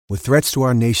With threats to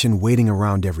our nation waiting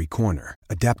around every corner,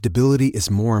 adaptability is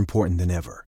more important than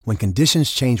ever. When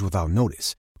conditions change without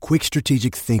notice, quick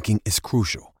strategic thinking is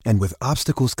crucial. And with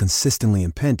obstacles consistently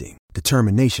impending,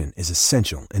 determination is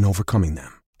essential in overcoming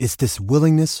them. It's this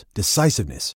willingness,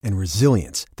 decisiveness, and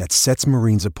resilience that sets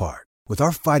Marines apart. With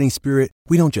our fighting spirit,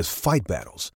 we don't just fight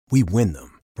battles, we win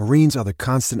them. Marines are the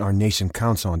constant our nation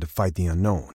counts on to fight the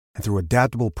unknown. And through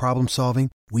adaptable problem solving,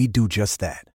 we do just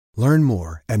that. Learn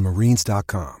more at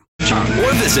marines.com.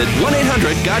 Or visit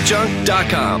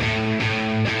 1-800-GOTJUNK.com.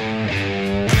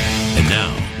 And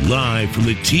now, live from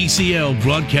the TCL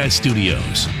broadcast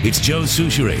studios, it's Joe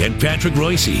Souchere and Patrick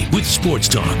Royce with Sports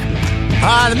Talk.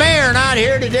 The mayor not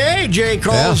here today. Jay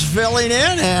Cole's filling in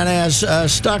and has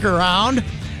stuck around.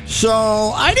 So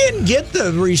I didn't get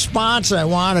the response I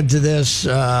wanted to this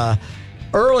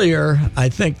earlier, I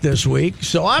think, this week.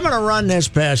 So I'm going to run this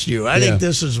past you. I think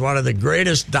this is one of the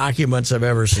greatest documents I've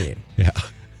ever seen. Yeah.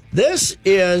 This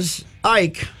is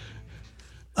Ike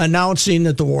announcing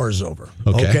that the war is over.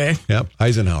 Okay? Yep.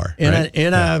 Eisenhower.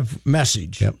 In a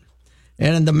message. Yep.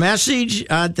 And in the message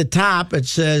at the top, it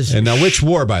says... And now, which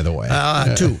war, by the way?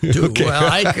 Two. Okay.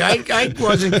 Well, Ike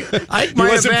wasn't... Ike might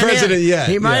wasn't have been president yet.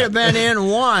 He might have been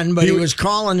in one, but he was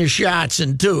calling the shots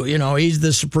in two. You know, he's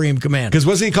the supreme commander. Because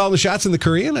wasn't he calling the shots in the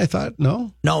Korean? I thought,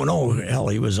 no? No. Hell,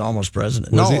 he was almost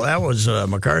president. Was he? That was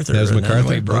MacArthur. That was and MacArthur?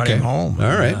 Then we brought him home.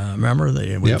 All right. Remember,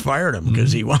 we fired him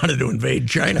because he wanted to invade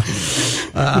China.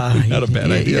 Not a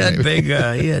bad idea.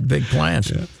 He had big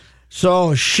plans. Yeah. So,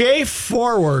 SHAEF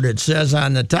forward, it says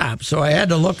on the top. So I had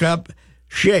to look up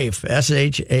SHAEF,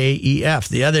 S-H-A-E-F.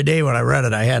 The other day when I read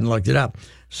it, I hadn't looked it up.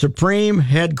 Supreme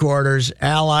Headquarters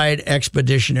Allied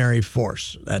Expeditionary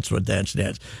Force. That's what that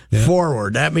stands. Yeah.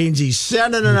 Forward. That means he's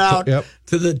sending it out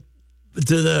to the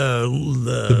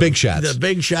big shots. The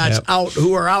big shots out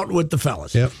who are out with the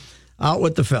fellas. Yep. Out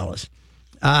with the fellas.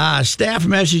 Staff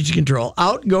message control.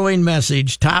 Outgoing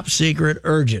message, top secret,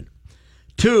 urgent.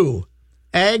 2,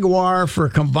 AGWAR for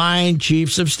Combined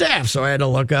Chiefs of Staff. So I had to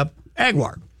look up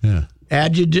AGWAR. Yeah.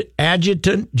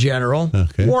 Adjutant General,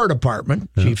 War Department,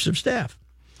 Chiefs of Staff.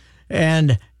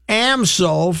 And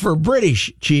AMSO for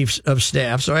British Chiefs of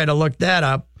Staff. So I had to look that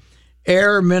up.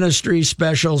 Air Ministry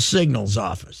Special Signals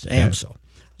Office, AMSO.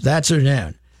 That's her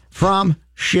name. From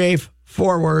SHAEF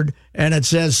forward, and it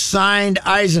says signed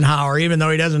Eisenhower, even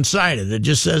though he doesn't sign it. It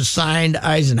just says signed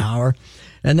Eisenhower.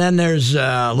 And then there's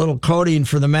a little coding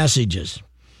for the messages.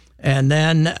 And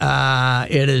then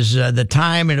it is the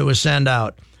time it was sent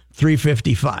out,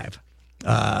 3:55,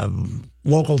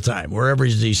 local time, wherever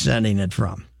he's sending it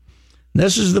from.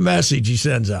 This is the message he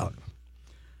sends out.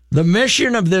 The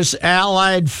mission of this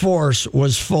allied force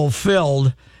was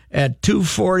fulfilled at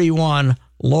 2:41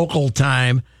 local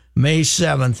time, May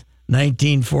 7th,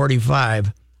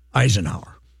 1945,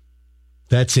 Eisenhower.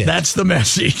 That's it. That's the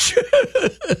message.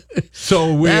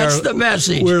 So that's the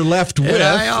message. We're left with,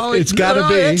 it's got to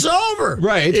be. It's over.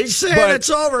 Right. He's saying it's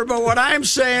over, but what I'm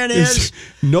saying is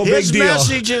no big his deal.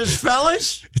 message is,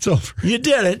 fellas, it's over. You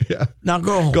did it. Yeah. Now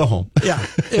go home. Go home. Yeah,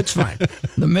 it's fine.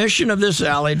 The mission of this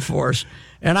allied force,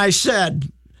 and I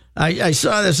said, I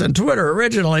saw this on Twitter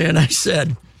originally, and I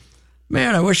said,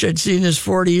 man, I wish I'd seen this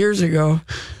 40 years ago.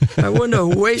 I wouldn't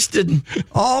have wasted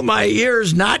all my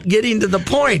years not getting to the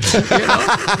point. You know?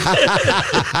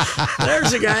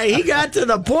 There's a guy. He got to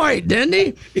the point, didn't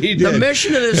he? He did. The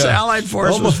mission of this allied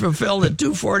force was fulfilled at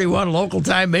 2:41 local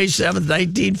time, May 7th,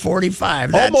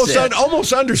 1945. That's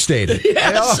almost understated.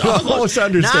 Yes, almost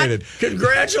understated. Not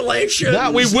congratulations.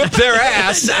 Not we whipped their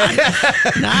ass.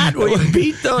 not we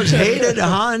beat those hated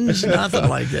Huns. Nothing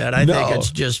like that. I think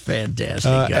it's just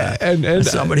fantastic. And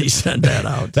somebody sent that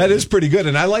out. That is pretty good.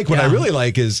 And I like what I really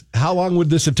like is how long would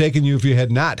this have taken you if you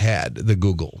had not had the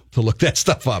Google to look that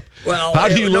stuff up? Well, how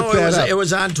do you look that up? It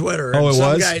was on Twitter. Oh, it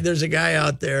was? There's a guy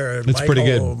out there. It's pretty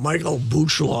good. Michael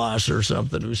Buchloss or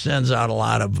something who sends out a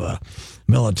lot of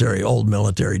old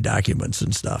military documents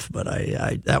and stuff. But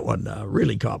that one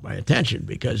really caught my attention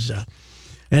because,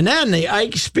 and then the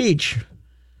Ike speech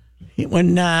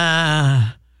when.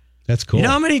 That's cool. You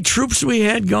know how many troops we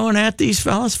had going at these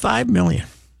fellas? 5 million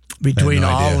between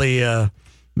all the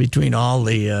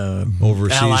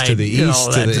overseas allied, to the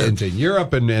east, into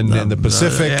Europe and the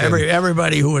Pacific.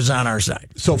 Everybody who was on our side.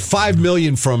 So 5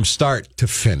 million from start to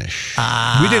finish.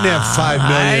 We didn't have 5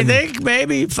 million. I think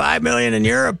maybe 5 million in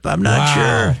Europe. I'm not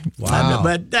sure. Wow.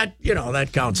 But that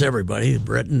counts everybody,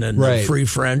 Britain and Free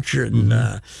French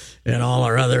and all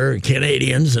our other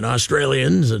Canadians and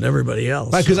Australians and everybody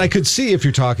else. Because I could see if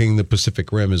you're talking the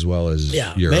Pacific Rim as well as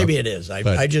Europe. Maybe it is.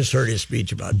 I just heard his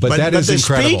speech about it. But that is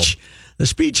incredible. The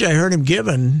speech I heard him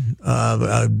giving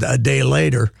a day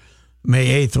later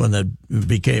May 8th when it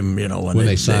became, when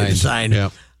they signed,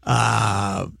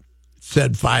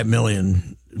 said 5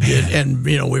 million. And,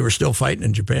 we were still fighting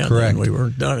in Japan. Correct. And we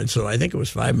weren't done. And so I think it was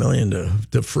 5 million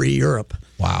to free Europe.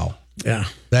 Wow. Yeah.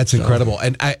 That's incredible.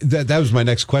 And that was my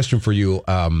next question for you,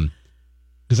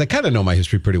 because I kind of know my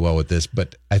history pretty well with this,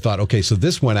 but I thought, okay, so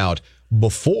this went out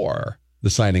before the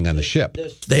signing on the ship.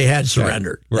 They had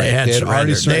surrendered. Right. They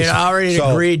had already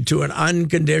agreed to an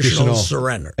unconditional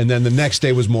surrender. And then the next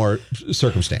day was more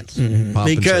circumstance. Mm-hmm.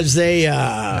 Because they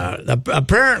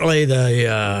apparently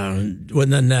when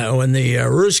the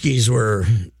Ruskies were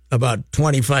about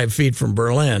 25 feet from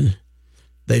Berlin,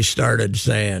 they started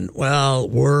saying, "Well,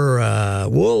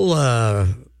 we'll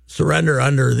surrender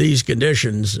under these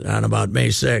conditions" on about May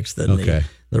 6th. And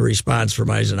the response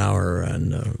from Eisenhower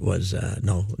was,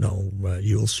 "No,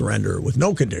 you'll surrender with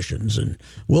no conditions, and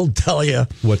we'll tell you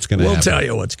what's going to happen. We'll tell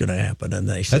you what's going to happen." And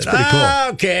they said, "That's pretty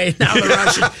cool." Okay, now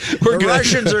the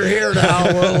Russians are here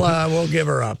now. We'll give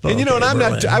her up. And and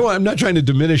I'm not trying to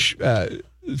diminish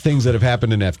things that have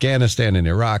happened in Afghanistan and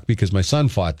Iraq because my son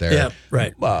fought there. Yeah,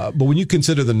 right. But when you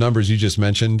consider the numbers you just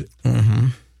mentioned. Mm-hmm.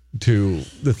 To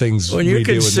the things we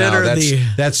deal with now,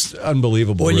 that's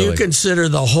unbelievable. When really. you consider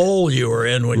the hole you were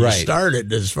in when you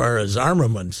started, as far as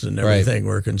armaments and everything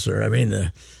were concerned, I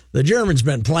mean, the Germans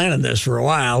been planning this for a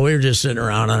while. We were just sitting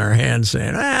around on our hands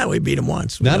saying, we beat them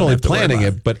once. Not only planning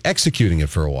it, but executing it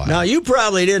for a while. Now, you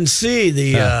probably didn't see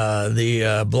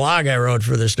the blog I wrote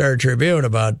for the Star Tribune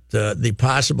about the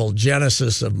possible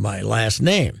genesis of my last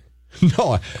name.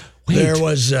 No, wait. There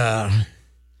was...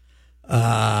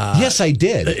 yes, I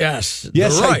did. Yes,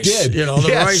 Royce, I did.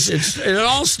 Royce. It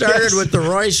all started with the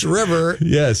Royce River.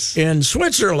 Yes. In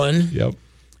Switzerland. Yep.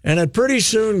 And it pretty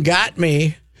soon got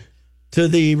me to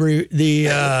the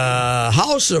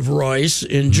House of Royce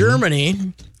in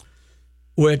Germany,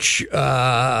 which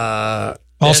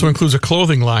also includes a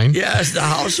clothing line. Yes, the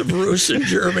House of Royce in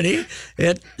Germany.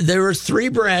 There were 3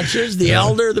 branches: the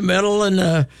elder, the middle, and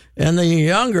the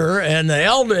younger. And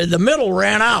the middle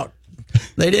ran out.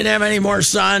 They didn't have any more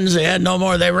sons. They had no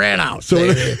more. They ran out.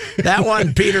 So that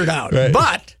one petered out. Right.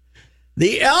 But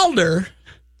the elder,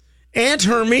 Aunt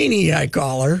Hermine, I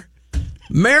call her,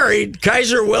 married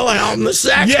Kaiser Wilhelm II.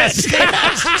 Yes.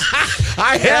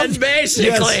 And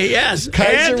basically, yes.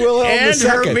 Kaiser Wilhelm II. And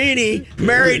Hermine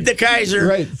married the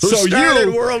Kaiser, who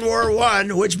started World War I,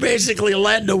 which basically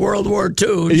led to World War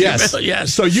II. Yes.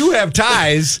 Yes. So you have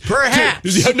ties.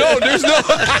 Perhaps. No, there's no.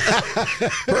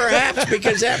 Perhaps,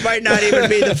 because that might not even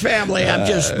be the family.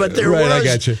 But there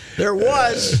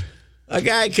was a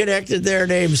guy connected there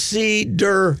named C.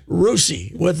 der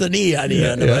Rusi with an E on the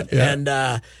end of it. Yeah.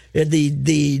 And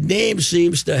the name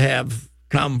seems to have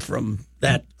come from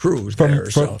that cruise from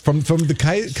the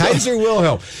Kaiser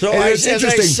Wilhelm. So as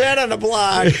I said on the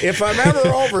blog, if I'm ever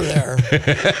over there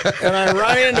and I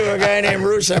run into a guy named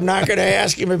Roos, I'm not going to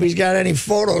ask him if he's got any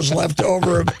photos left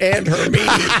over of Aunt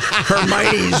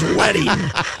Hermione's wedding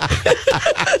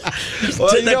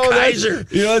to the Kaiser.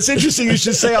 It's interesting you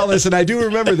should say all this, and I do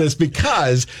remember this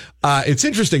because it's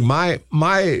interesting. My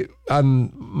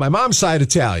on my mom's side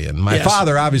Italian. My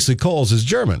father, obviously, Coles, is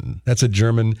German. That's a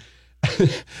German.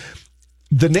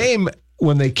 The name,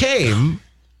 when they came,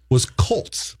 was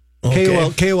Colts.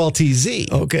 Koltz.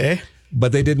 Okay.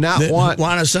 But they did not want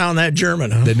to sound that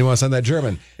German, huh? They didn't want to sound that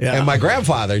German. Yeah. And my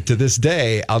grandfather, to this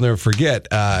day, I'll never forget,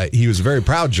 he was a very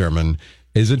proud German.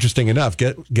 Is interesting enough.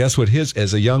 Guess what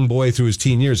as a young boy through his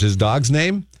teen years, his dog's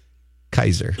name?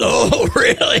 Kaiser. Oh,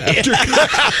 really?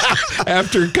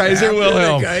 After Kaiser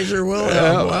Wilhelm. Kaiser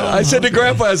Wilhelm. Wow. I said to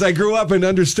Grandpa as I grew up and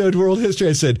understood world history,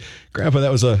 I said, "Grandpa,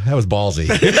 that was ballsy."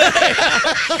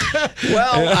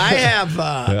 Well,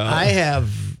 I have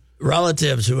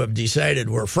relatives who have decided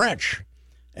we're French,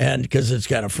 and because it's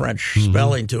got a French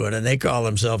spelling to it, and they call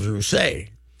themselves Rousset.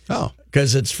 Oh.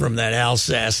 Because it's from that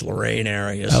Alsace-Lorraine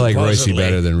area. I like Royce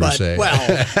better than Rousset.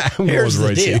 Well, here's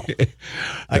the deal.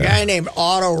 A guy named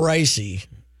Otto Royce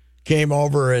came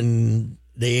over in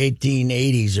the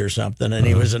 1880s or something, and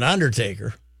he was an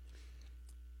undertaker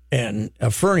and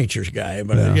a furniture guy,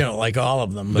 but like all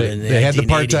of them. But they had the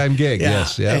part-time gig,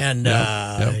 yes. Yeah. And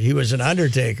he was an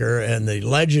undertaker, and the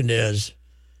legend is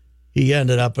he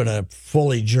ended up in a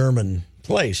fully German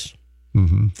place.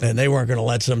 Mm-hmm. And they weren't going to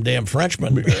let some damn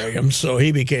Frenchman bury him, so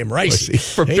he became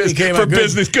Royce. For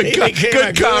business, good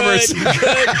commerce.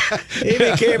 He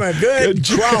became a good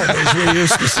trout, as we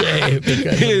used to say.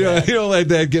 You don't let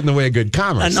that get in the way of good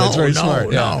commerce. That's very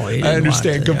smart. No, I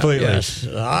understand completely. Yes.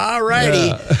 All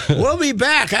righty. We'll be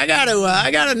back. I got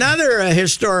another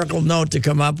historical note to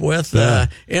come up with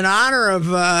in honor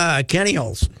of Kenny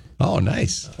Olson. Oh,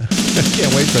 nice.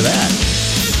 Can't wait for that.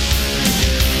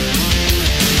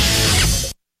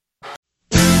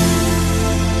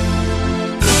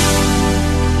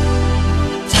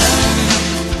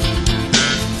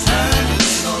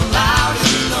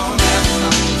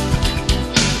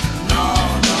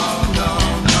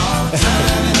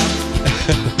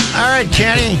 All right,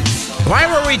 Kenny. Why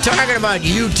were we talking about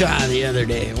Utah the other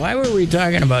day? Why were we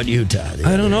talking about Utah?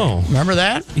 I don't know. Remember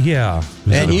that? Yeah.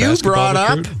 And you brought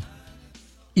up,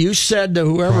 you said to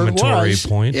whoever it Promontory was.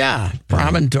 Point. Yeah,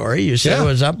 Promontory. You said it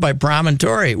was up by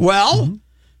Promontory. Well,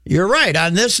 you're right.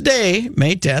 On this day,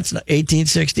 May 10th,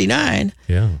 1869,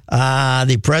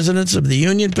 the presidents of the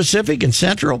Union Pacific and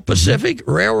Central Pacific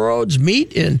Railroads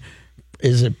meet in,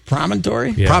 is it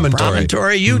Promontory? Yeah.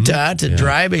 Promontory, Utah, to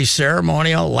drive a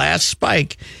ceremonial last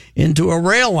spike into a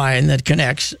rail line that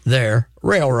connects their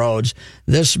railroads.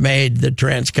 This made the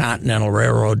transcontinental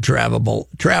railroad travel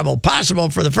possible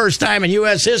for the first time in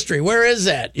U.S. history. Where is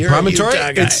that? You're Promontory? a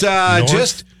Utah guy. It's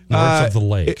just north of the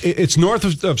lake. It's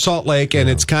north of Salt Lake, and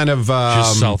it's kind of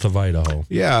just south of Idaho.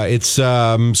 Yeah, it's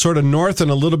sort of north and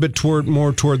a little bit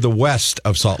more toward the west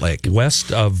of Salt Lake,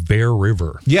 west of Bear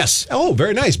River. Yes. Oh,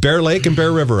 very nice. Bear Lake and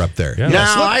Bear River up there. Yeah.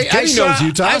 Yes. Now, Look, Kenny knows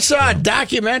Utah. I saw a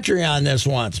documentary on this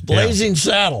once, Blazing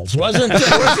Saddles. Wasn't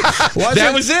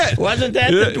that was it? Wasn't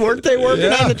that? Weren't they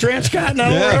working on the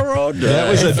Transcontinental Railroad? That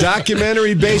was a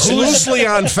documentary based loosely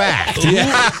on fact.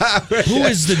 Who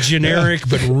is the generic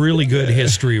but really good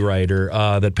history writer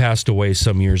that passed away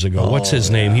some years ago? What's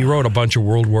his name? He wrote a bunch of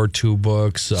World War II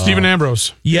books. Stephen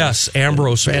Ambrose. Yes,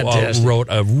 Ambrose wrote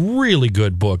a really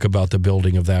good book about the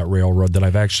building of that railroad that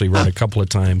I've actually read a couple of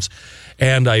times.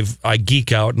 And I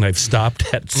geek out, and I've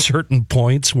stopped at certain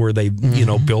points where they,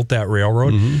 built that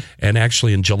railroad. And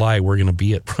actually, in July, we're going to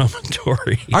be at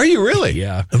Promontory. Are you really?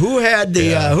 Yeah. Who had the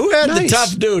the Nice.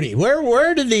 tough duty?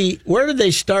 Where did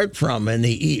they start from on the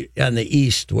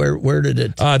east? Where did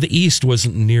it? The East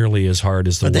wasn't nearly as hard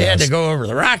as the But West. they had to go over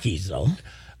the Rockies, though.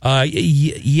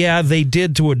 Yeah, they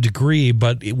did to a degree,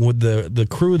 but with the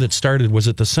crew that started, was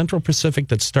it the Central Pacific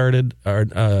that started?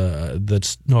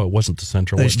 No, it wasn't the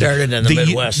Central. They started in the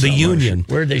Midwest. The somewhere. Union.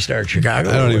 Where did they start? Chicago?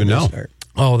 I don't even know.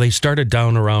 Oh, they started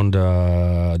down around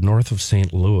north of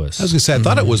St. Louis. I was going to say, I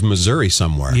thought it was Missouri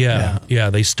somewhere. Yeah.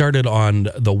 They started on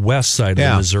the west side of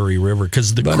the Missouri River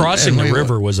because crossing the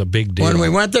river was a big deal. When we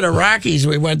went to the Rockies,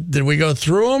 did we go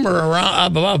through them or around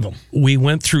up above them? We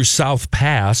went through South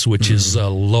Pass, which is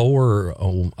lower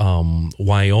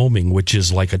Wyoming, which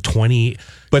is like a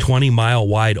 20-mile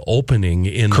wide opening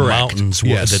in the mountains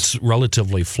that's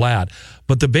relatively flat.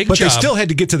 But they still had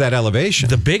to get to that elevation.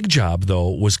 The big job,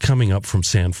 though, was coming up from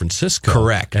San Francisco.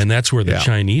 Correct. And that's where the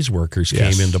Chinese workers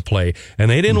came into play.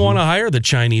 And they didn't want to hire the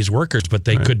Chinese workers, but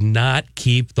they could not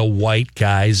keep the white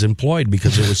guys employed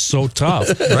because it was so tough.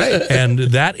 Right. And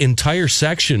that entire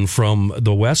section from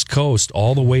the West Coast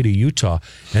all the way to Utah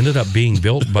ended up being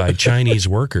built by Chinese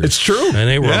workers. It's true. And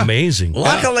they were amazing.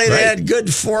 Luckily, they had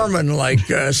good foremen like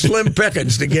Slim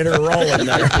Pickens to get her rolling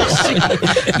there.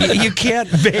 You can't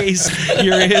base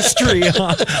your history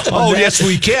on yes,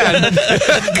 we can.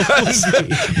 Because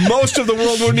most of the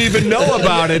world wouldn't even know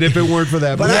about it if it weren't for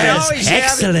that. But I always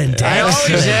excellent. I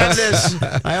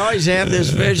always have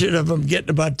this vision of them getting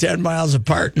about 10 miles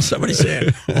apart and somebody saying,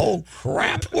 "Oh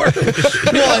crap,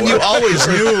 and you always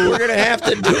knew we're going to have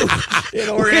to do.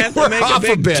 We're going to have to make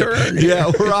a big turn."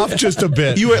 Yeah, we're off just a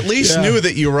bit. You at least knew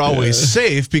that you were always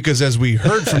safe because, as we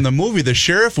heard from the movie, the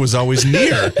sheriff was always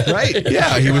near. Right?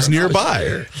 Yeah, he was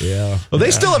nearby. Yeah. Well,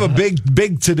 they still have a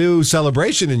big to-do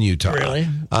celebration in Utah. Really?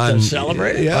 To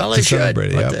celebrate it? Yeah, well, they should.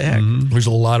 celebrate it. What the heck? There's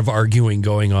a lot of arguing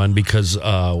going on because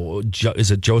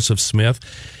is it Joseph Smith?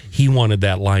 He wanted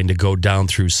that line to go down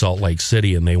through Salt Lake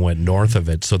City, and they went north of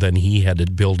it. So then he had to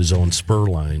build his own spur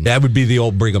line. That would be the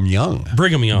old Brigham Young.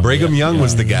 Brigham Young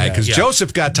Was the guy because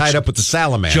Joseph got tied up with the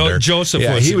salamander. Joseph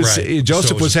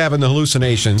was having the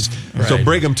hallucinations, so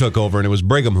Brigham took over, and it was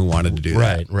Brigham who wanted to do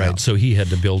that. Right. So he had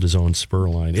to build his own spur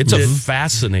line. It's a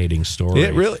fascinating story.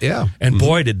 It really, And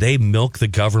boy, did they milk the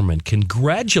government.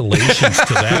 Congratulations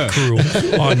to that crew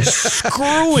on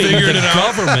screwing the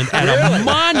government at a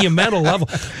monumental level.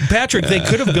 Patrick, they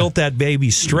could have built that baby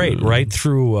straight right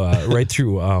through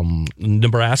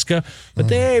Nebraska, but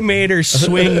they made her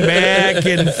swing back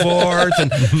and forth,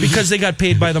 and because they got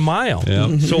paid by the mile.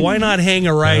 So why not hang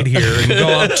a right here and go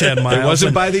up 10 miles? It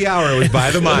wasn't by the hour; it was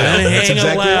by the mile. And That's hang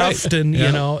exactly a left,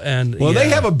 right. and they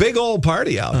have a big old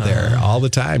party out there all the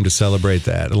time to celebrate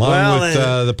that, along with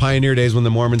the pioneer days when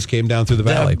the Mormons came down through the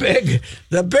valley.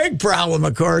 The big problem,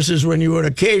 of course, is when you would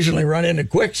occasionally run into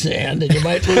quicksand and you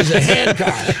might lose a hand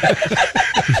car.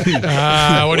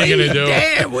 What are you going to do?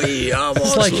 Damn, we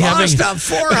almost like lost a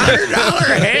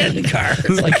 $400 hand card.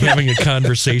 It's like having a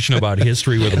conversation about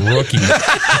history with Rookie.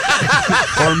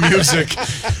 Or music.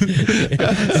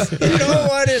 You know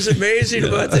what is amazing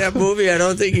about that movie? I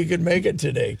don't think you could make it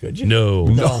today, could you? No.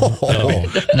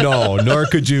 No, nor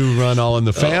could you run All in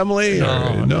the Family.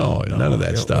 No, none of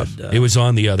that stuff. It was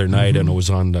on the other night, and it was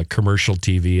on commercial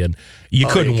TV, and you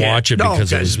couldn't watch it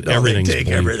because everything's take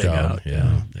bleeped everything out.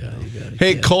 Yeah.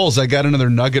 Hey, Coles, I got another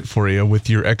nugget for you with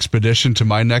your expedition to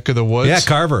my neck of the woods. Yeah,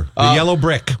 Carver, the yellow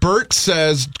brick. Bert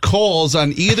says Coles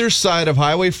on either side of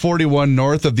Highway 41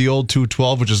 north of the old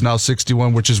 212, which is now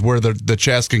 61, which is where the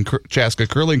Chaska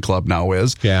Curling Club now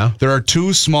is. Yeah. There are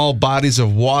two small bodies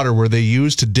of water where they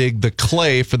use to dig the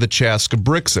clay for the Chaska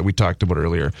bricks that we talked about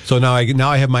earlier. So now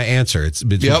I have my answer. It's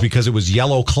because it was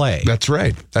yellow clay. That's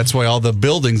right. That's why all the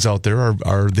buildings out there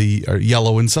are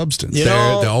yellow in substance. They're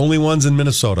the only ones in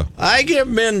Minnesota. I give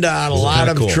MnDOT a lot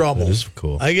of trouble. That is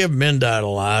cool. I give MnDOT a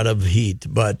lot of heat,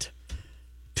 but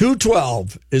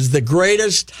 212 is the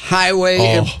greatest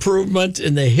highway improvement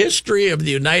in the history of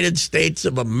the United States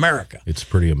of America. It's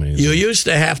pretty amazing. You used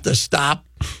to have to stop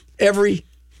every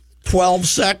 12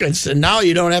 seconds, and now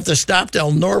you don't have to stop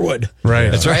till Norwood. Right.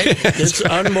 That's right. It's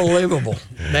unbelievable.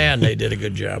 Man, they did a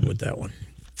good job with that one.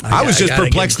 I was just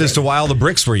perplexed as to why all the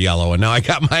bricks were yellow, and now I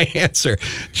got my answer.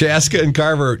 Chaska and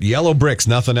Carver, yellow bricks,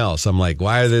 nothing else. I'm like,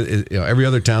 why are they? Every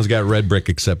other town's got red brick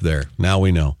except there. Now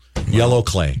we know. Yellow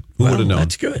clay. Who would have known?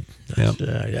 That's good.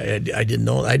 I didn't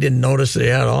know. I didn't notice they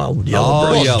had all yellow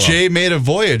bricks. Yellow. Jay made a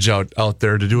voyage out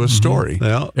there to do a story.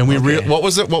 Yeah. And what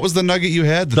was it? What was the nugget you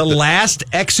had? The last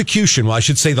execution. Well, I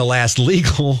should say the last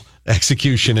legal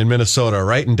execution in Minnesota,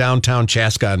 right in downtown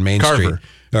Chaska on Main Street.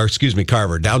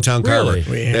 Carver, downtown Carver.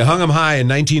 Really? They hung him high in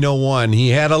 1901.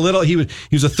 He had he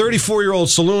was a 34-year-old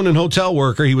saloon and hotel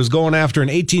worker. He was going after an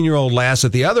 18-year-old lass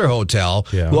at the other hotel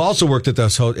who also worked at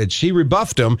this hotel. And she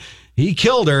rebuffed him. He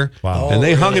killed her. Wow. And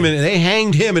they they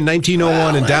hanged him in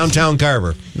 1901 in downtown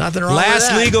Carver. Nothing wrong Last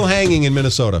with that. legal hanging in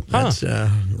Minnesota. That's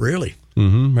really.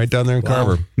 Right down there in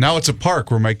Carver. Now it's a park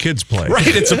where my kids play. Right,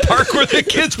 it's a park where the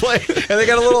kids play, and they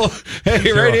got a little.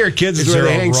 Hey, right here, kids, is where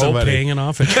they hang somebody. Hanging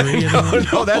off a tree?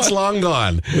 No, that's long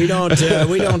gone. We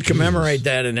don't commemorate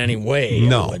that in any way.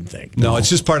 No, I wouldn't think. No, it's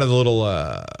just part of the little.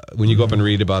 When you go up and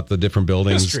read about the different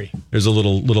buildings, History. There's a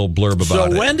little blurb about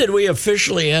it. So when did we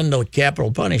officially end the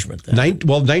capital punishment? Then?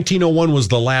 1901 was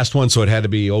the last one, so it had to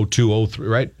be 02, 03,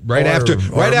 right after.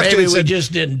 Maybe they said, we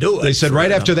just didn't do it. They said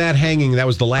right after that hanging, that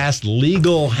was the last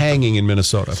legal hanging in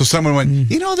Minnesota. So someone went,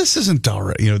 this isn't all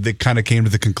right. They kind of came to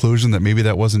the conclusion that maybe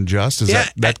that wasn't just. Is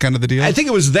that kind of the deal? I think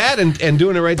it was that and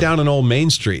doing it right down on Old Main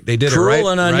Street. They did Cruel it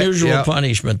right. and unusual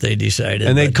punishment, they decided.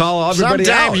 And they'd call everybody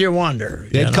sometimes out. you wonder.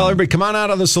 They'd call everybody, come on out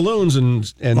of the saloons. And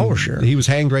sure. He was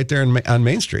hanged right there on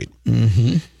Main Street.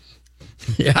 Mm-hmm.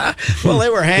 Yeah. Well, they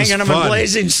were hanging him in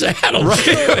blazing saddles. Right.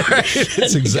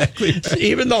 That's exactly right.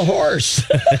 Even the horse.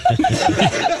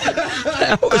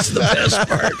 That was the best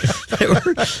part.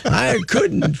 I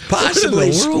couldn't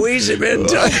possibly squeeze him in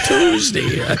until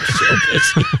Tuesday. I'm so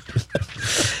busy.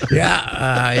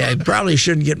 I probably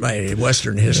shouldn't get my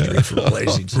Western history from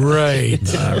blazing saddles. Right.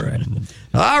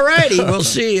 All righty. We'll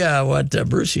see what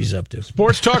Brucey's up to.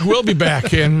 Sports Talk will be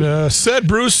back, and said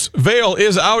Bruce Vail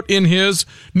is out in his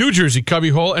New Jersey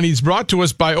cubbyhole, and he's brought to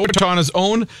us by Owatonna's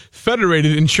own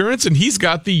Federated Insurance, and he's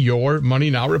got the Your Money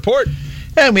Now report.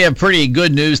 And we have pretty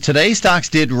good news today. Stocks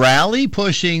did rally,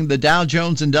 pushing the Dow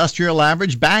Jones Industrial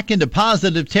Average back into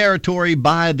positive territory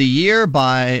for the year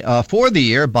by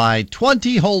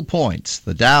 20 whole points.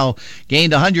 The Dow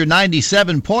gained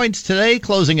 197 points today,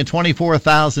 closing at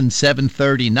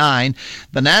 24,739.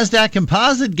 The Nasdaq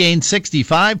Composite gained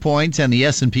 65 points, and the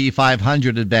S&P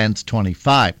 500 advanced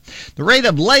 25. The rate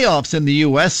of layoffs in the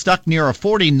U.S. stuck near a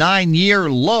 49-year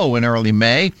low in early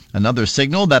May, another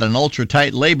signal that an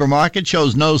ultra-tight labor market shows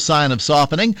no sign of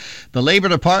softening. The Labor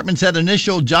Department said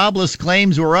initial jobless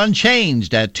claims were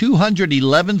unchanged at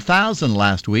 211,000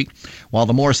 last week, while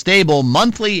the more stable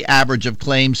monthly average of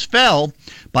claims fell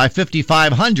by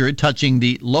 5,500, touching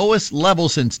the lowest level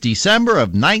since December of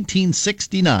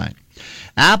 1969.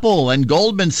 Apple and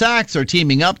Goldman Sachs are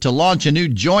teaming up to launch a new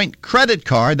joint credit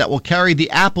card that will carry the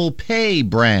Apple Pay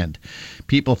brand.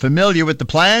 People familiar with the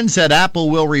plan said Apple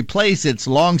will replace its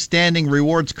long-standing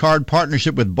rewards card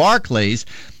partnership with Barclays.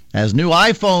 As new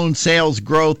iPhone sales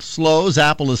growth slows,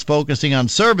 Apple is focusing on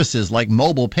services like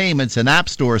mobile payments and App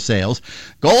Store sales.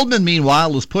 Goldman,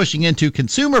 meanwhile, is pushing into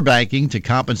consumer banking to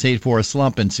compensate for a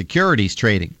slump in securities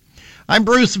trading. I'm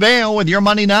Bruce Vail with your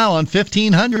Money Now on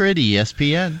 1500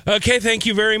 ESPN. Okay, thank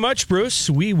you very much, Bruce.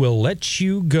 We will let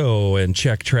you go and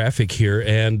check traffic here.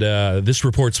 And this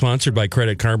report sponsored by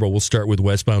Credit Karma. We'll start with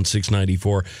westbound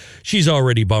 694. She's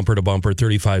already bumper to bumper,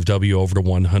 35W over to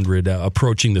 100,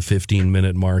 approaching the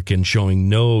 15-minute mark and showing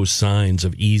no signs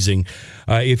of easing.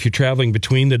 If you're traveling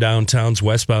between the downtowns,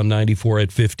 westbound 94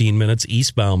 at 15 minutes,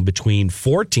 eastbound between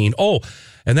 14. Oh,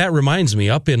 and that reminds me,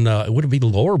 up in, would it be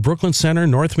Lower Brooklyn Center,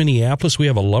 North Minneapolis, we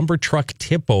have a lumber truck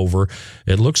tip over.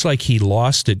 It looks like he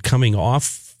lost it coming off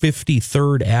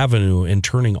 53rd Avenue and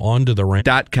turning onto the ramp.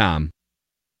 .com.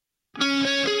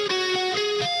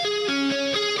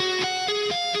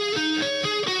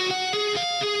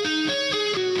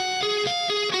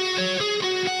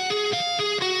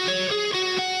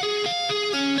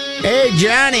 Hey,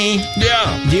 Johnny.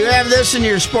 Yeah. Do you have this in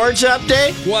your sports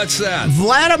update? What's that?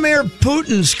 Vladimir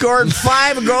Putin scored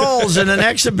 5 goals in an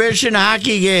exhibition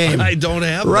hockey game. I don't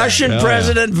have Russian that.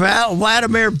 President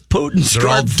Vladimir Putin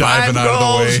scored 5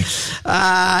 goals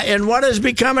in what has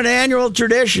become an annual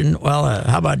tradition. Well,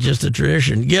 how about just a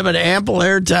tradition? Given ample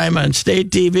airtime on state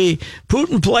TV,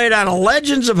 Putin played on a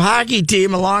Legends of Hockey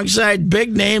team alongside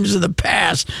big names of the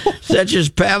past, such as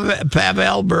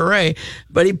Pavel Bure.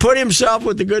 But he put himself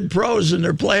with the good pros, and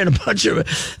they're playing a bunch of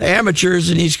amateurs,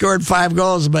 and he scored 5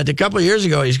 goals. But a couple of years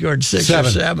ago, he scored 6 or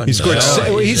 7. He scored.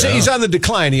 He's on the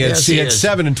decline. He had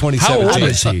 7 in 2017. How old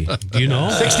is he? Do you know?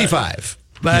 65.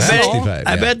 But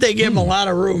I bet they give him a lot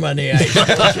of room on the ice.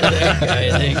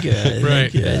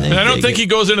 I don't think he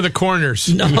goes into the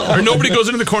corners. No. Or nobody goes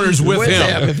into the corners with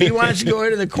him. If he wants to go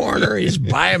into the corner, he's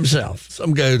by himself.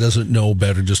 Some guy who doesn't know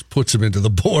better just puts him into the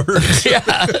boards.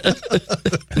 Yeah.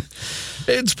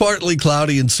 It's partly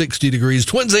cloudy and 60 degrees.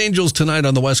 Twins Angels tonight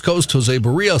on the West Coast. Jose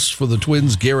Barrios for the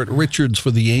Twins. Garrett Richards for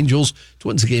the Angels.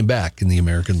 Twins game back in the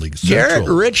American League Central. Garrett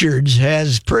Richards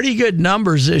has pretty good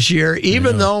numbers this year,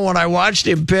 even though when I watched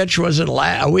him pitch, was it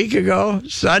a week ago,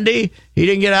 Sunday, he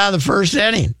didn't get out of the first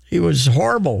inning. He was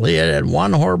horrible. He had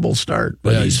one horrible start.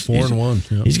 But he's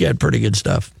 4-1. Yep. He's got pretty good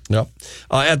stuff. Yep.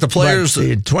 At the Players,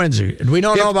 the Twins. We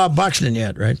don't know about Buxton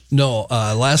yet, right? No.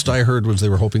 Last I heard was they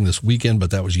were hoping this weekend,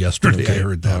 but that was yesterday. I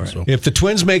heard that. Right. So. If the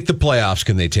Twins make the playoffs,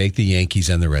 can they take the Yankees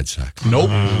and the Red Sox? Nope.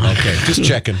 Okay, just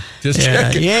checking.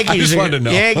 Checking. Yankees are going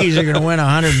to win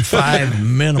 105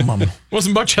 minimum.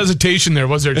 Wasn't much hesitation there,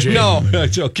 was there, Jay? No,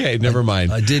 it's okay. Never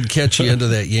mind. I did catch the end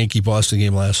of that Yankee-Boston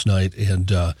game last night, and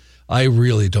I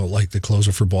really don't like the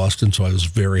closer for Boston, so I was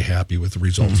very happy with the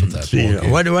results of that ball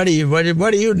game.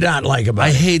 What do you not like about it?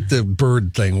 I hate the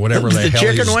bird thing, whatever the hell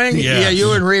chicken wing? Yeah,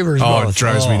 you and Reavers both. It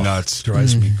drives me nuts.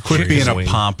 Drives me Quit being a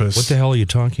pompous. What the hell are you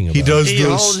talking about? He does He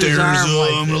those holds his stares. arm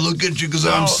like I'm going to look at you because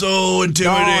I'm so No,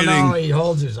 intimidating. he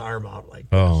holds his arm out like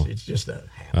this. Oh. It's just a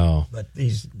habit. Oh. But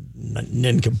these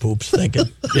nincompoops think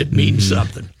it means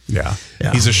something. Yeah.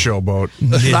 He's a showboat.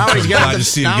 Now he's Glad got to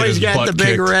see him get his the butt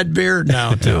big kicked. red beard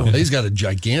now, too. He's got a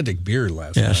gigantic beard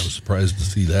last night. I Yes. was surprised to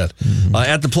see that.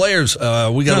 At the Players, we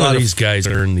got None a lot of of these guys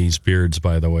earn these beards,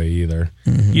 by the way, either.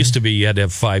 Used to be you had to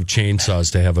have 5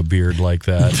 chainsaws to have a beard like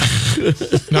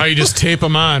that. Now you just tape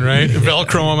them on, right?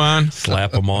 Velcro them on.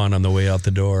 Slap them on the way out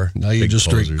the door. Now you just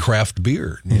drink craft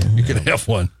beer. You can have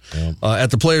one.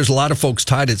 At the Players, a lot of folks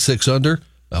tied at 6 under.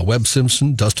 Webb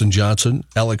Simpson, Dustin Johnson,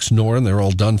 Alex Noren, they're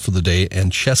all done for the day.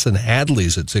 And Chesson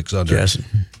Hadley's at 6 under. Chesson.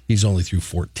 He's only through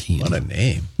 14. What a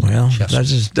name. Well,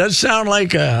 that does sound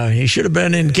like he should have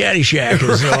been in Caddyshack.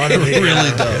 Right, it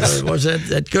really does. Was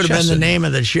that could have been the name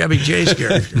of the Chevy Chase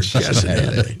character. Chesson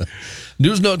Hadley.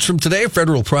 News notes from today.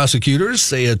 Federal prosecutors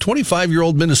say a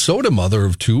 25-year-old Minnesota mother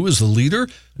of 2 is the leader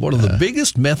of one of the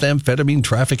biggest methamphetamine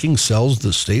trafficking cells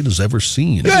the state has ever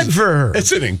seen. Good for her.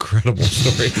 It's an incredible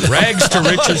story. Rags to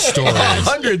riches stories.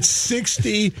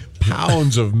 160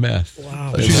 pounds of meth.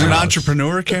 Wow. She's an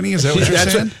entrepreneur, Kenny? Is that what you're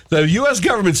saying? The U.S.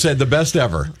 government said the best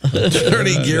ever.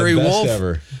 Attorney Gary The best Wolf.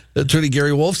 ever. Attorney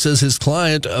Gary Wolf says his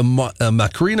client,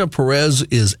 Macarena Perez,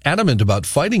 is adamant about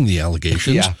fighting the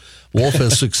allegations. Yeah. Wolf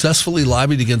has successfully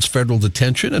lobbied against federal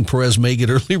detention, and Perez may get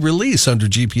early release under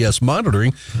GPS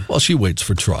monitoring while she waits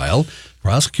for trial.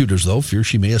 Prosecutors, though, fear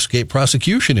she may escape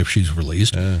prosecution if she's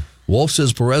released. Wolf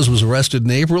says Perez was arrested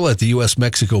in April at the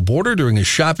U.S.-Mexico border during a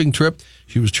shopping trip.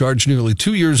 She was charged nearly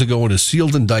 2 years ago in a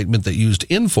sealed indictment that used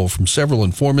info from several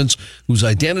informants whose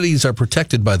identities are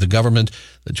protected by the government.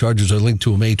 The charges are linked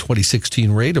to a May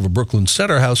 2016 raid of a Brooklyn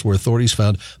center house where authorities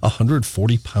found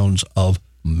 140 pounds of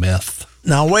meth.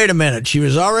 Now wait a minute. She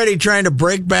was already trying to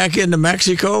break back into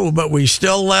Mexico, but we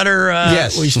still let her.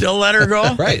 Yes, we still let her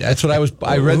go. Right. That's what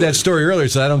I read that story earlier,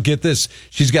 so I don't get this.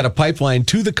 She's got a pipeline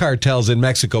to the cartels in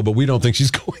Mexico, but we don't think she's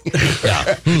going.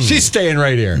 She's staying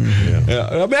right here.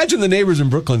 Yeah. Imagine the neighbors in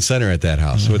Brooklyn Center at that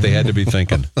house. What they had to be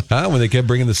thinking, when they kept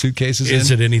bringing the suitcases in. Is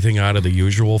it anything out of the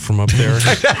usual from up there?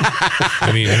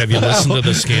 I mean, have you listened to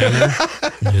the scanner?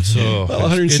 It's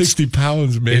 160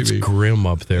 pounds, maybe. It's grim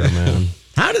up there, man.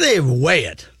 How do they weigh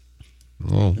it?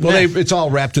 Well, it's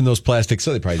all wrapped in those plastics,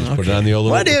 so they probably just put it on the old.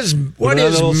 What is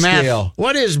meth? Scale.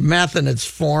 What is meth in its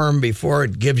form before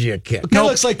it gives you a kick? It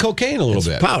looks like cocaine a little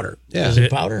bit. Powder. Yeah. Is it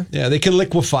powder? Yeah, they can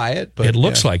liquefy it. But it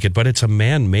looks like it, but it's a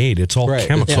man-made. It's all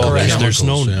chemical.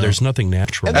 There's nothing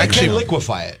natural. And they can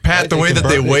liquefy it. Pat, the way that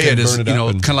they weigh it is, kind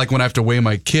of like when I have to weigh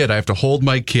my kid. I have to hold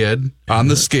my kid on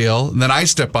the scale, and then I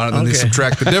step on it, and then they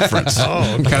subtract the difference.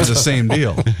 Kind of the same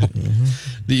deal.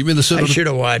 The Minnesota. I should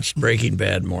have watched Breaking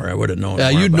Bad more. I would have known.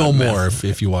 You'd know more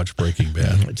if you watch Breaking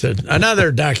Bad. It's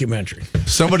another documentary.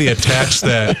 Somebody attached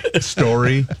that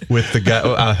story with the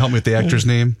guy. Help me with the actor's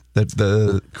name.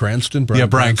 The Cranston.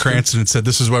 Bryan Cranston, and said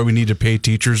this is why we need to pay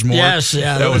teachers more. Yes,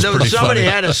 yeah. That was pretty somebody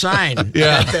funny. had a sign at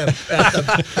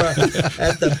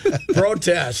the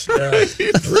protest.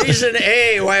 Reason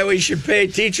A why we should pay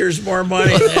teachers more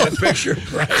money. They had a picture of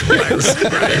Brian.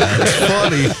 That's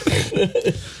funny.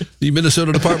 The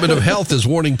Minnesota Department of Health is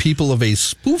warning people of a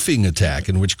spoofing attack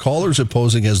in which callers are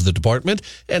posing as the department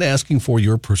and asking for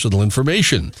your personal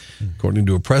information. According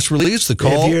to a press release, the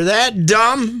call... If you're that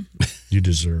dumb... You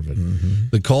deserve it. Mm-hmm.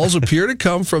 The calls appear to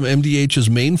come from MDH's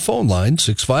main phone line,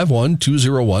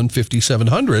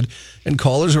 651-201-5700, and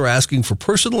callers are asking for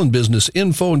personal and business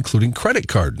info, including credit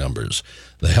card numbers.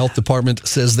 The health department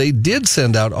says they did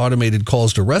send out automated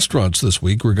calls to restaurants this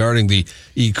week regarding the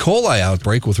E. coli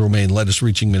outbreak with romaine lettuce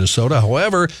reaching Minnesota.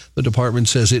 However, the department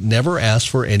says it never asked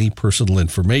for any personal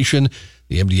information.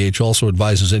 The MDH also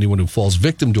advises anyone who falls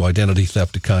victim to identity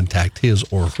theft to contact his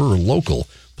or her local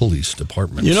police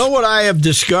department. You know what I have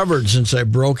discovered since I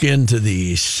broke into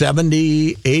the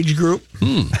 70 age group?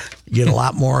 You get a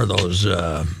lot more of those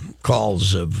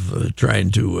calls of trying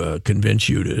to convince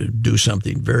you to do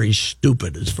something very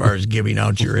stupid as far as giving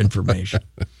out your information.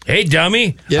 Hey,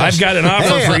 dummy, Yes. I've got an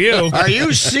offer for you. Are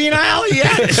you senile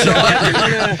yet? So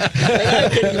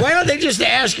why don't they just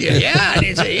ask you? Yeah, and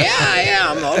you say, yeah, I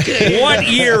am. Okay. What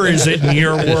year is it in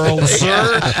your world,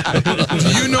 sir? Do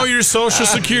you know your social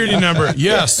security number?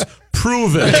 Yes.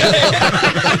 Prove it.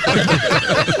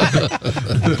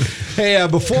 Hey,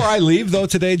 before I leave though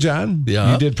today, John,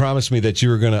 Yeah? you did promise me that you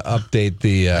were going to update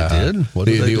the did? What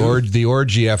did I do? the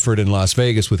orgy effort in Las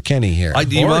Vegas with Kenny here.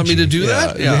 Do you want me to do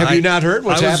that? Yeah. Have you not heard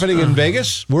what's happening in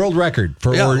Vegas? World record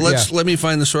for Let me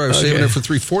find the story. I was saving it for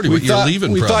 3:40. But you're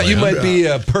leaving. We thought probably, you huh? might be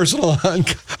a personal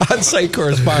on-site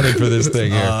correspondent for this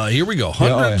thing here. Here we go.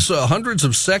 Hundreds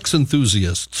of sex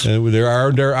enthusiasts There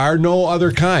are no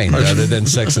other kind other than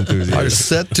sex enthusiasts. are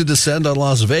set to descend on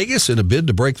Las Vegas in a bid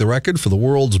to break the record for the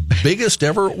world's biggest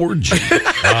ever orgy.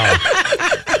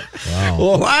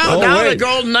 Wow, now the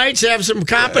Golden Knights have some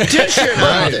competition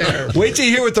out there. Wait till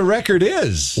you hear what the record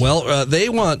is. Well, they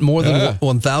want more than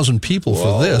 1,000 people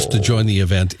for this to join the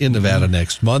event in Nevada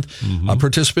next month.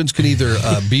 Participants can either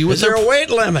be with Is there a weight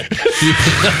limit?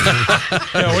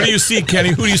 Yeah, what do you see, Kenny?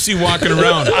 Who do you see walking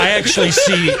around? I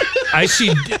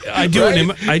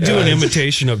do an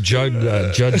imitation of Judd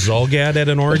Zulgad at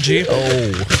an orgy.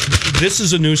 This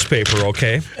is a newspaper,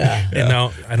 okay? And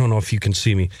now I don't know if you can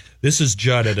see me. This is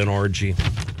Judd at an orgy.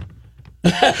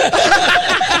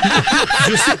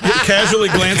 Just casually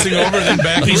glancing over and then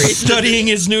back. He's studying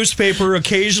his newspaper,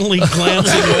 occasionally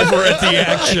glancing over at the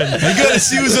action. You got to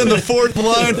see who's on the fourth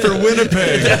line for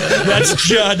Winnipeg. That's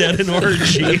Judd at an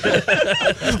orgy.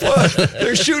 Well,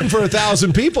 they're shooting for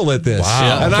 1,000 people at this.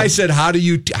 Wow. And I said, how do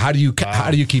you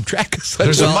keep track of such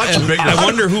There's a much bigger. I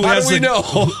wonder who How has do we know?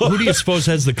 Who do you suppose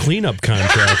has the cleanup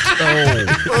contract? You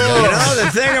know, the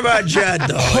thing about Judd,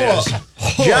 though, is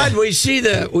Judd, we see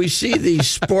the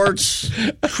sports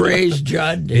crazed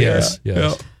Judd here.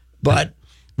 Yes. But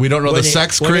We don't know the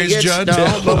sex crazed Judd.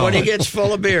 No, but when he gets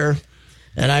full of beer,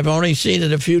 and I've only seen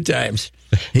it a few times,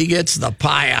 he gets the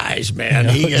pie eyes, man.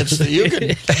 He gets he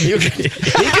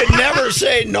could never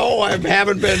say no. I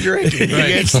haven't been drinking. He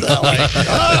gets the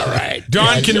all right.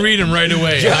 Don can read him right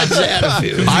away. Judd's had a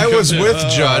few. I was with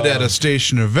Judd at a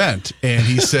station event, and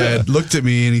he looked at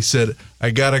me and he said,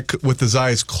 with his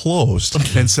eyes closed,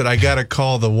 and said, I got to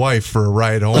call the wife for a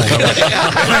ride home. And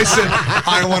I said,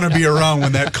 I want to be around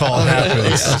when that call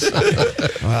happens.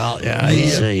 Well, yeah,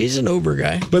 he's an Uber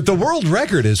guy. But the world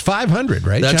record is 500,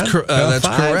 right, That's John? that's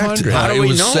correct. How do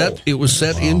we know? It was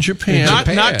set in Japan.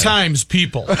 Not times,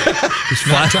 people. It's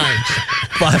not times.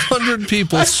 500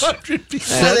 people.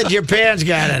 The Japan's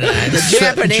got it. The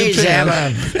Japanese have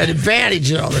an advantage,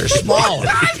 though. They're smaller.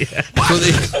 So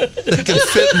they can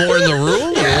fit more in the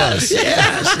room? Yes,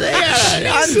 they got an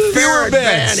unfair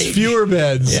advantage. Fewer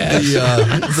beds.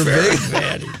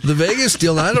 The Vegas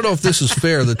deal, and I don't know if this is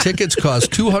fair. The tickets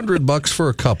cost $200 for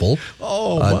a couple.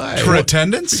 Oh, my. For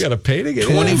attendance? You got to pay to get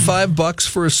in. $25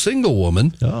 for a single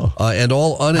woman. And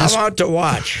all How about to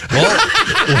watch?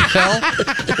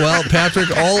 Well, Patrick,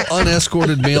 all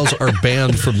unescorted males are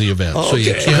banned from the event, so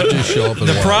you can't just show up and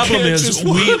The watch. problem is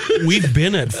we've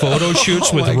been at photo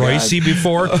shoots with Royce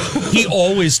before. He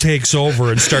always takes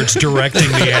over and starts directing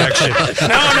the action.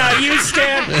 No, you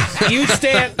stand. You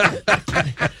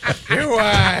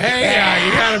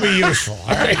got to be useful.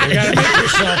 All right, you got to make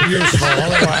yourself useful.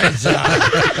 Otherwise,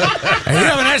 and you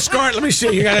have an escort. Let me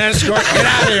see. You got an escort. Get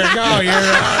out of here. Go.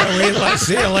 Let's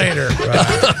see you later.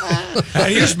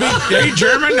 You speak? Are you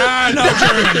German? No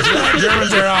Germans.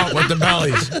 Germans are out with the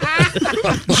bellies.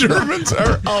 Germans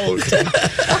are out.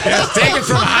 Yes, take it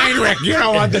from Heinrich. You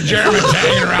don't want the Germans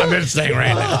hanging around this thing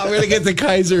right now. I'm going to get the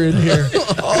Kaiser in here.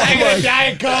 I get a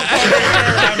Diet Coke over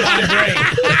here on my break.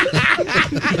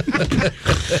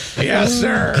 Yes,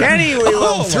 sir. Kenny, we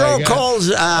will throw Coles,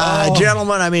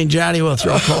 gentlemen. I mean, Johnny will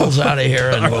throw Coles out of here,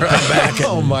 and we'll come back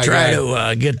and try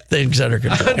to get things under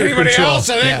control. Anybody else?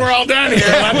 I think we're all done here.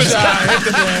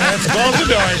 Let's close the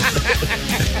doors.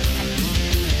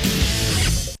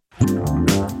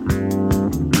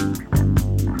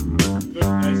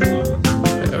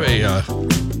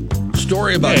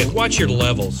 Story about watch your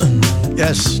levels.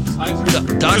 Yes.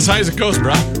 That's as high as it goes,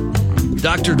 bro.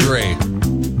 Dr. Dre,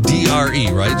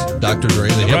 D-R-E, right? Dr. Dre,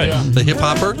 the hip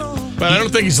hopper. But I don't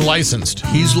think he's licensed.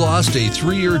 He's lost a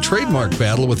 3-year trademark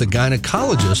battle with a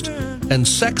gynecologist and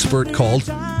sexpert called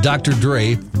Dr.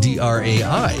 Dre,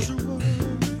 D-R-A-I.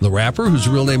 The rapper, whose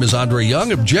real name is Andre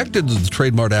Young, objected to the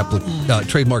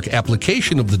trademark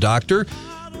application of the doctor,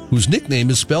 whose nickname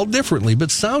is spelled differently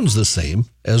but sounds the same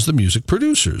as the music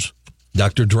producers.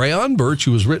 Dr. Dreon Birch,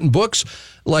 who has written books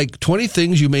like 20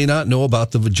 Things You May Not Know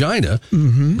About the Vagina,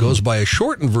 goes by a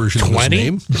shortened version of his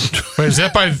name. Wait, is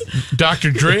that by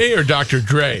Dr. Dre or Dr.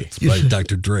 Dre? It's by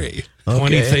Dr. Dre.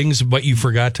 20 things but you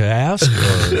forgot to ask?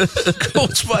 Or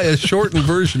goes by a shortened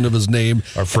version of his name.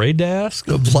 Afraid to ask?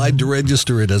 Applied to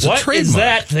register it as a trademark. What is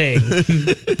that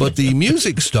thing? But the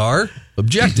music star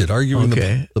objected, arguing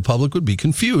the public would be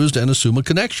confused and assume a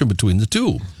connection between the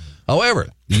two. However,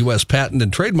 the U.S. Patent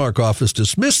and Trademark Office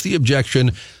dismissed the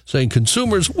objection, saying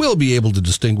consumers will be able to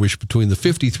distinguish between the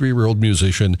 53-year-old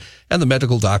musician and the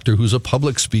medical doctor who's a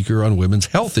public speaker on women's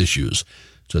health issues.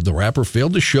 Said the rapper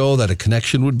failed to show that a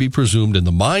connection would be presumed in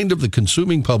the mind of the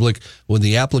consuming public when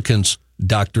the applicant's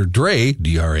Dr. Dre,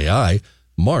 D-R-A-I,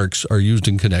 marks are used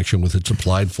in connection with its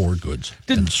applied for goods.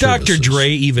 Did Dr. Dre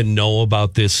even know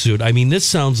about this suit? I mean, this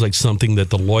sounds like something that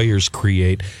the lawyers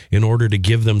create in order to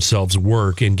give themselves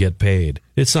work and get paid.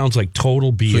 It sounds like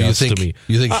total BS to me.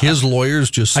 You think his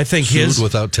lawyers just sued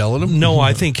without telling him? No,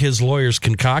 I think his lawyers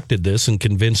concocted this and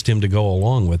convinced him to go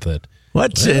along with it.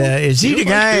 What's is he the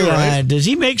guy? Right. Does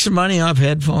he make some money off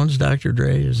headphones, Dr.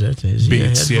 Dre? Is he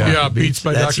Beats? Beats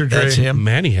by Dr. Dre. That's him.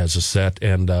 Manny has a set,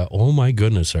 and oh my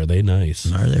goodness, are they nice?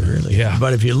 Are they really? Yeah.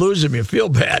 But if you lose them, you feel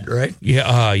bad, right?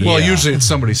 Yeah. Well, usually it's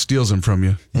somebody steals them from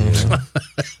you.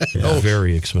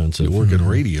 Very expensive. You work in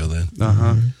radio then.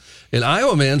 An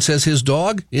Iowa man says his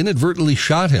dog inadvertently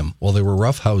shot him while they were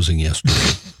roughhousing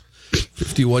yesterday.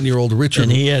 51-year-old Richard.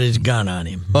 And he had his gun on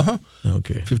him.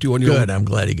 Okay. 51-year-old. Good. I'm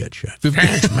glad he got shot.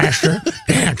 Dance, master.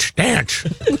 Dance.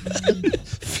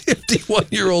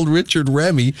 51-year-old Richard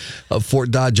Remy of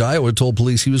Fort Dodge, Iowa, told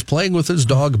police he was playing with his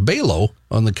dog Balo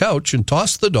on the couch and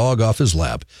tossed the dog off his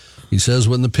lap. He says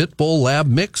when the pit bull lab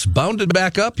mix bounded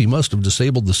back up, he must have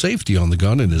disabled the safety on the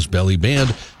gun in his belly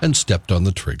band and stepped on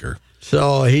the trigger.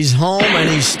 So he's home and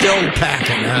he's still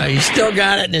packing. He's still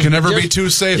got it. Can never be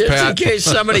too safe, Pat. Just in case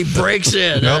somebody breaks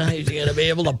in, he's going to be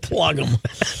able to plug them.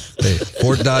 Hey,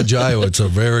 Fort Dodge, Iowa, it's a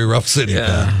very rough city.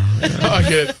 I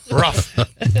get it. Rough.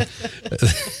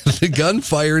 The gun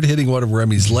fired, hitting one of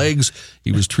Remy's legs.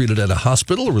 He was treated at a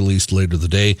hospital, released later the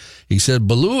day. He said,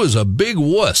 Baloo is a big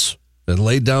wuss, and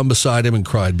laid down beside him and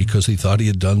cried because he thought he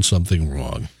had done something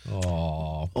wrong.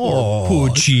 Oh,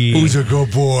 Poochie. Who's a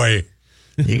good boy?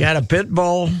 You got a pit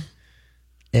bull,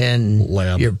 and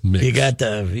Lamb mix. you got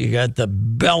the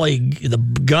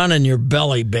gun in your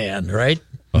belly band, right?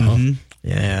 Uh-huh.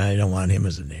 Yeah, I don't want him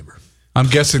as a neighbor. I'm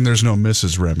guessing there's no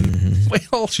Mrs. Remy.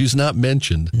 Well, she's not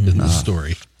mentioned in the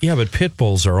story. Yeah, but pit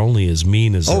bulls are only as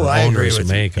mean as their I agree owners with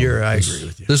make them. I agree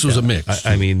with you. This was a mix.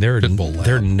 I mean, they're Pit bull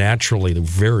lamb. naturally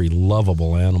very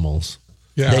lovable animals.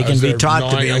 Yeah, They can as be they're taught to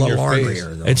gnawing be a on little your face.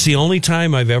 ornery, though. It's the only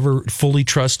time I've ever fully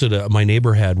trusted my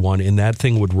neighbor had one, and that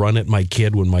thing would run at my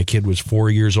kid when my kid was 4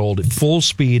 years old at full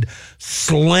speed,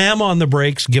 slam on the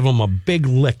brakes, give him a big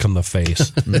lick on the face.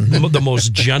 The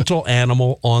most gentle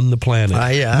animal on the planet.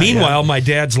 Meanwhile, my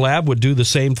dad's lab would do the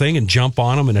same thing and jump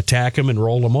on him and attack him and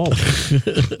roll him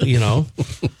over. You know?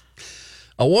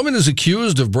 A woman is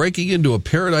accused of breaking into a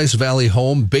Paradise Valley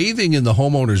home, bathing in the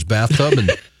homeowner's bathtub,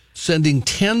 and sending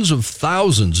tens of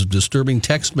thousands of disturbing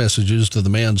text messages to the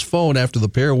man's phone after the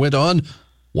pair went on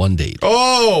one date.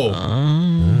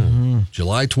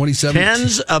 July 2017.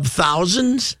 Tens of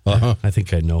thousands? I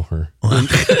think I know her.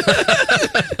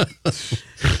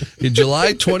 In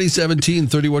July 2017,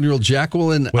 31-year-old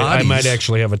Jacqueline Wait, I Oddies- might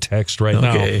actually have a text right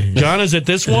Okay. now. John, is it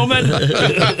this woman?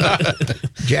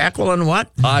 Jacqueline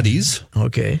what? Oddies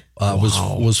Okay.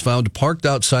 was found parked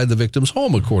outside the victim's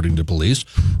home, according to police.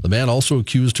 The man also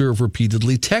accused her of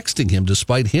repeatedly texting him,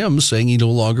 despite him saying he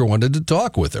no longer wanted to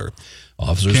talk with her.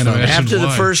 Officers Can't found imagine After the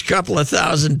why. first couple of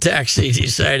thousand texts, he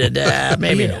decided,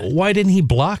 maybe not. Why didn't he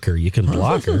block her? You can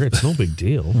block her. It's no big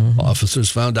deal. Officers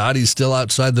found Oddies still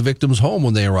outside the victim's home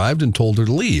when they arrived and told her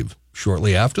to leave.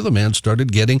 Shortly after, the man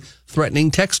started getting threatening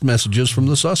text messages from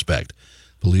the suspect.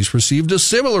 Police received a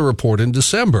similar report in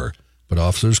December, but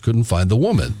officers couldn't find the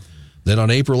woman. Then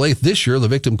on April 8th this year, the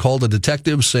victim called a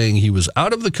detective saying he was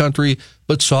out of the country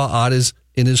but saw Oddies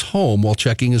in his home while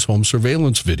checking his home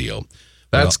surveillance video.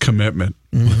 That's commitment.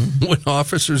 When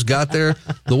officers got there,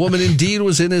 the woman indeed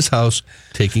was in his house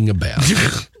taking a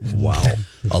bath. Wow.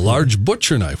 A large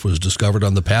butcher knife was discovered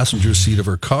on the passenger seat of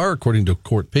her car, according to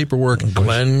court paperwork.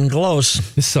 Glenn Close.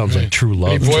 This sounds like true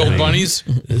love. Hey, to boiled me. bunnies?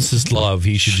 This is love.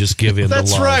 He should just give in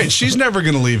That's the love. right. She's never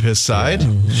going to leave his side.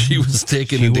 She was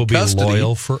taken He into will custody. be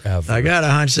loyal forever. I got a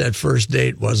hunch that first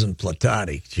date wasn't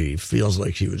platonic. She feels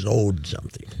like she was owed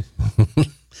something.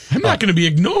 I'm not going to be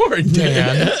ignored,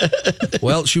 Dan.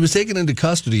 Well, she was taken into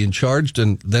custody and charged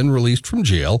and then released from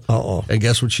jail. Uh-oh. And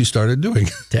guess what she started doing?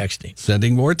 Texting.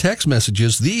 Sending more text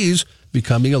messages, these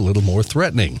becoming a little more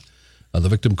threatening. The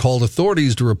victim called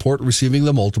authorities to report receiving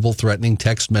the multiple threatening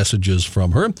text messages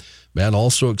from her. Man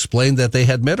also explained that they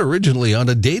had met originally on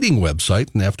a dating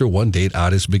website, and after one date,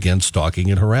 Oddies began stalking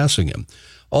and harassing him.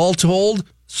 All told,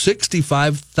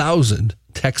 65,000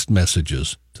 text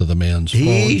messages to the man's phone.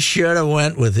 He should have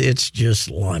went with "It's just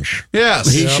lunch." Yes.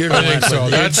 He should have went so.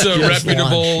 with That's "It's a just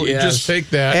reputable. lunch." Yes. Just take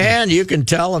that. And you can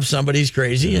tell if somebody's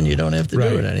crazy, and you don't have to do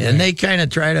it. And they kind of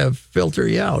try to filter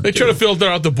you out. They try to filter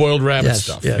out the boiled rabbit Yes,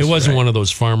 stuff. yes. It wasn't one of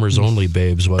those farmers only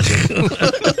babes, was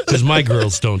it? Because my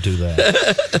girls don't do that.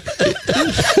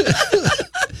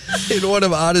 In one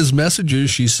of Ada's messages,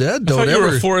 she said, I "Don't thought you were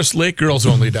ever, a Forest Lake Girls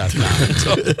Only.com.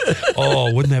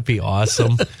 Oh, wouldn't that be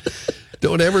awesome?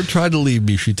 don't ever try to leave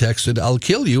me." She texted, "I'll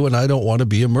kill you, and I don't want to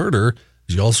be a murderer."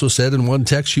 She also said in one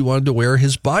text she wanted to wear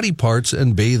his body parts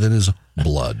and bathe in his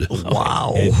blood.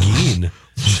 Wow. Ed Gein.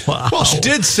 Wow. Well, she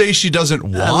did say she doesn't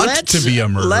want to be a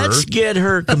murderer. Let's get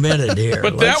her committed here.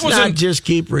 But let's that wasn't- not just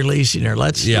keep releasing her.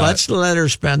 Let's Yeah. let her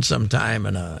spend some time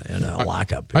in a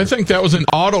lockup. I think that was an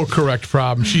autocorrect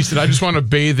problem. She said, "I just want to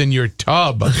bathe in your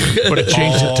tub," but it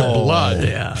changed it to blood.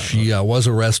 Yeah. She was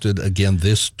arrested again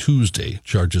this Tuesday,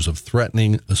 charges of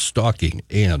threatening, stalking,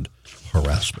 and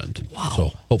harassment. Wow.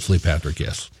 So hopefully, Patrick,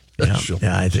 yes. She'll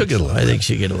I get think a so. little I think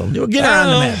she get a little. Get her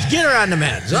on the meds. Get her on the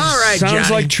meds. All right, Sounds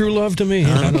Johnny. like true love to me.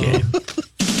 I don't know. Okay.